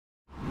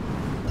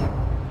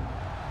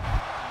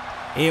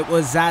It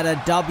was at a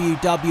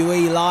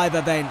WWE live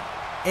event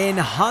in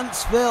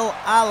Huntsville,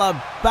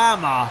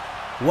 Alabama,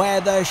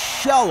 where the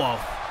show-off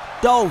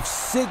Dolph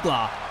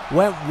Ziggler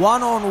went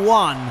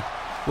one-on-one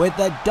with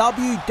the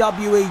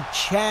WWE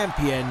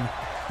Champion,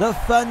 the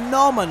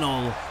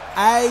phenomenal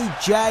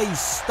AJ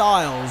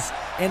Styles,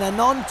 in a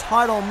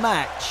non-title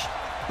match,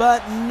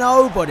 but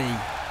nobody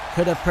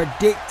could have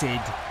predicted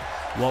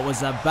what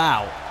was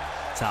about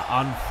to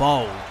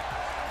unfold.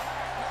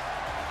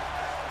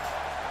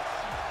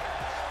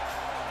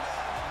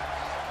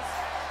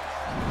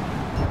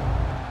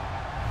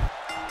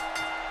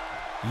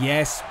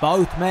 Yes,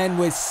 both men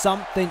with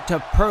something to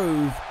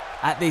prove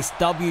at this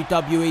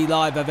WWE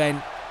live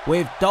event,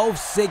 with Dolph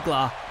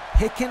Ziggler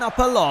picking up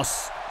a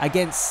loss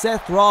against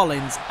Seth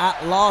Rollins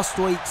at last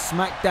week's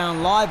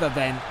SmackDown live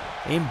event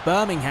in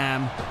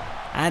Birmingham,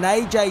 and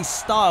AJ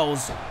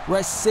Styles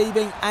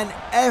receiving an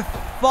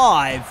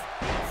F5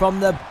 from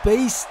the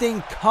Beast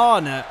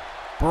Incarnate,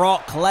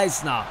 Brock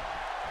Lesnar.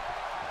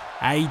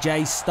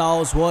 AJ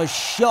Styles was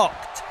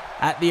shocked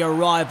at the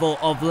arrival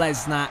of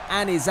Lesnar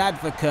and his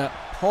advocate,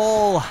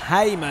 Paul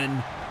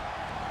Heyman,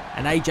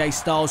 and AJ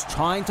Styles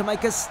trying to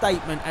make a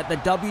statement at the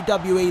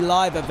WWE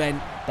live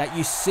event that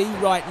you see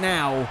right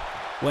now,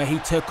 where he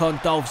took on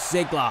Dolph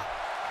Ziggler.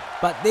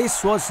 But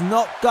this was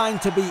not going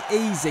to be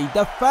easy.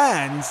 The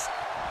fans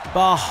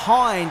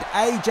behind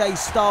AJ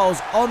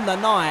Styles on the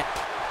night,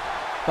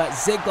 but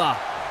Ziggler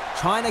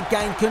trying to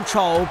gain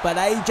control, but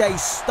AJ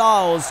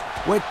Styles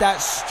with that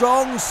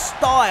strong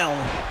style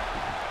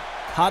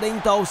cutting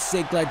Dolph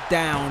Ziggler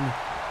down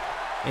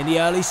in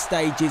the early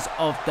stages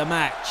of the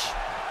match.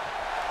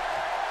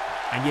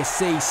 And you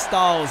see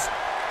Styles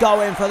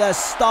going for the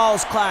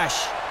Styles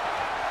Clash,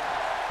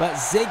 but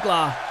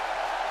Ziggler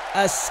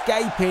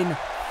escaping,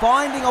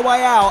 finding a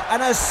way out,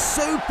 and a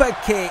super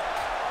kick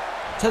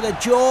to the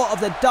jaw of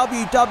the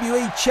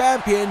WWE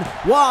Champion.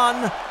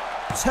 1,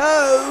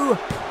 2,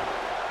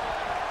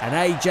 and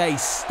AJ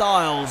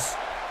Styles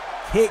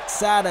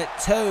kicks out at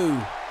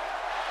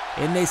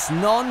 2 in this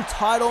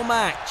non-title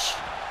match.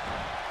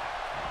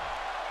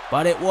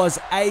 But it was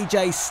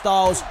AJ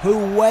Styles who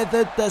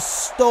weathered the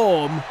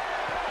storm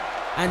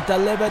and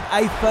delivered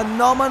a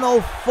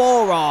phenomenal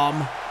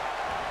forearm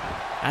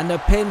and the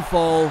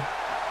pinfall.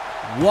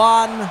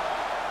 1,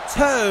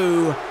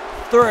 2,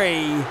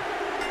 3.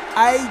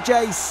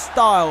 AJ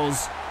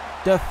Styles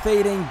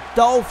defeating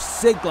Dolph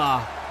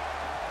Ziggler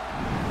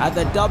at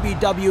the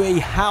WWE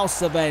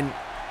house event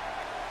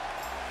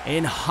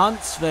in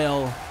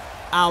Huntsville,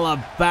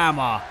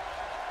 Alabama.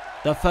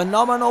 The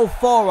phenomenal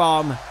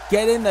forearm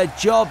getting the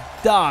job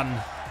done.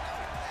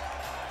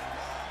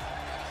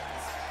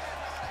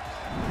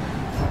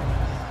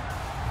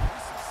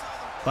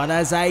 But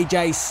as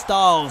AJ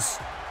Styles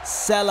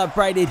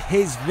celebrated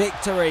his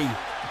victory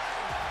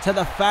to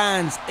the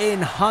fans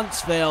in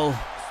Huntsville,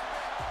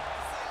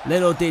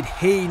 little did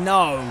he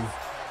know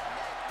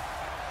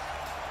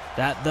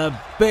that the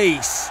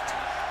Beast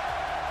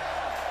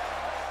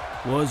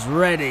was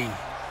ready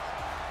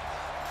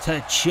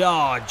to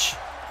charge.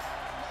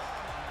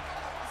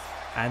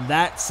 And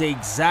that's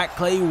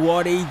exactly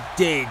what he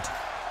did.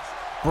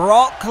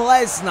 Brock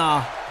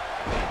Lesnar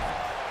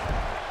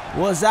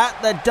was at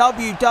the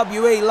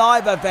WWE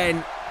live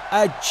event,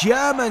 a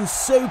German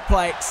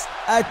suplex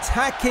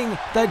attacking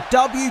the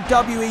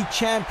WWE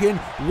Champion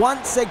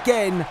once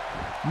again,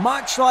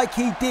 much like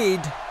he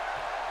did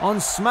on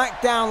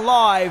SmackDown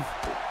Live.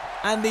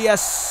 And the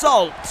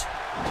assault,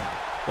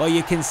 well,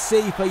 you can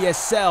see for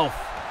yourself.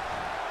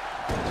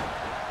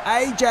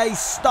 AJ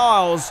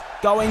Styles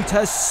going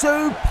to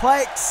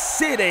Suplex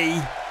City.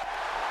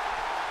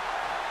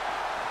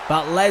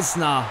 But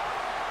Lesnar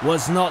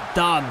was not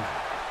done.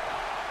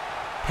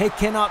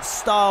 Picking up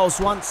Styles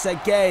once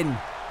again.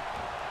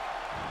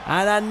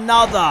 And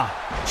another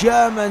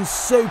German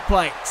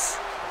suplex.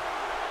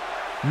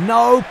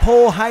 No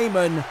Paul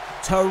Heyman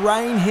to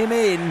rein him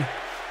in.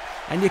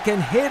 And you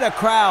can hear the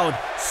crowd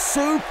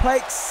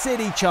Suplex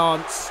City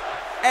chants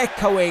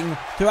echoing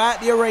throughout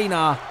the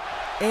arena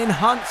in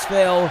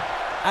Huntsville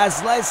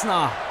as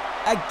Lesnar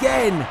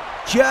again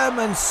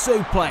German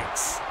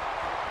suplex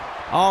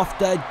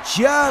after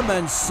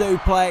German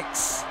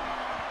suplex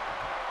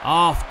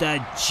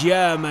after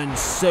German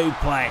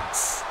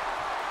suplex.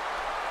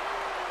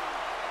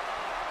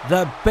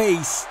 The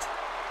Beast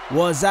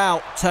was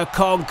out to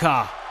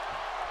conquer.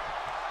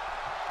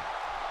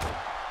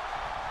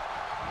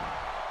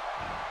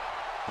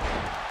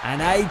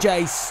 And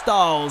AJ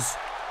Styles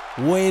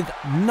with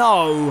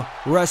no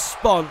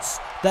response.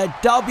 The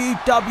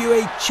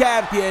WWE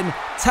Champion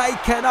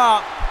taken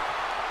up.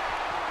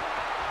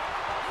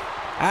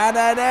 And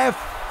an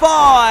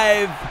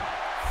F5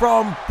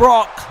 from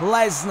Brock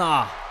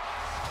Lesnar.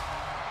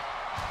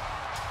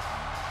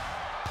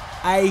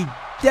 A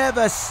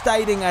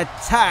devastating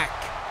attack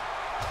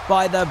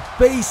by the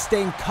Beast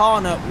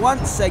Incarnate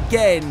once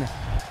again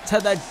to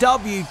the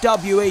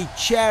WWE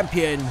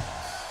Champion.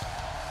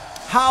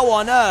 How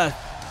on earth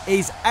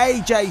is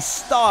AJ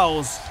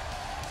Styles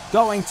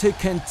going to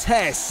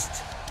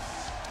contest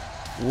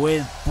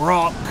with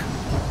Brock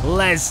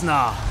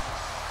Lesnar?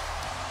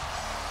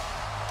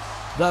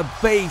 the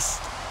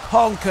Beast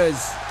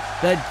conquers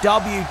the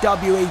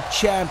WWE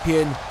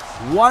Champion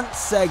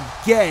once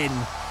again,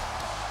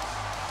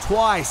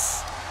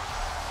 twice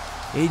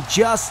in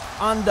just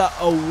under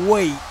a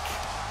week.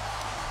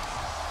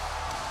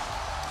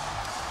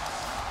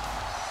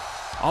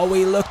 Are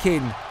we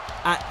looking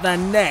at the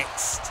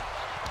next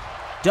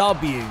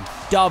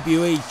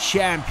WWE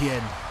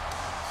Champion,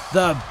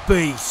 the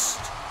Beast,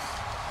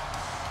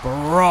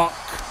 Brock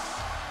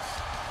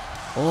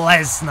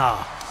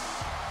Lesnar?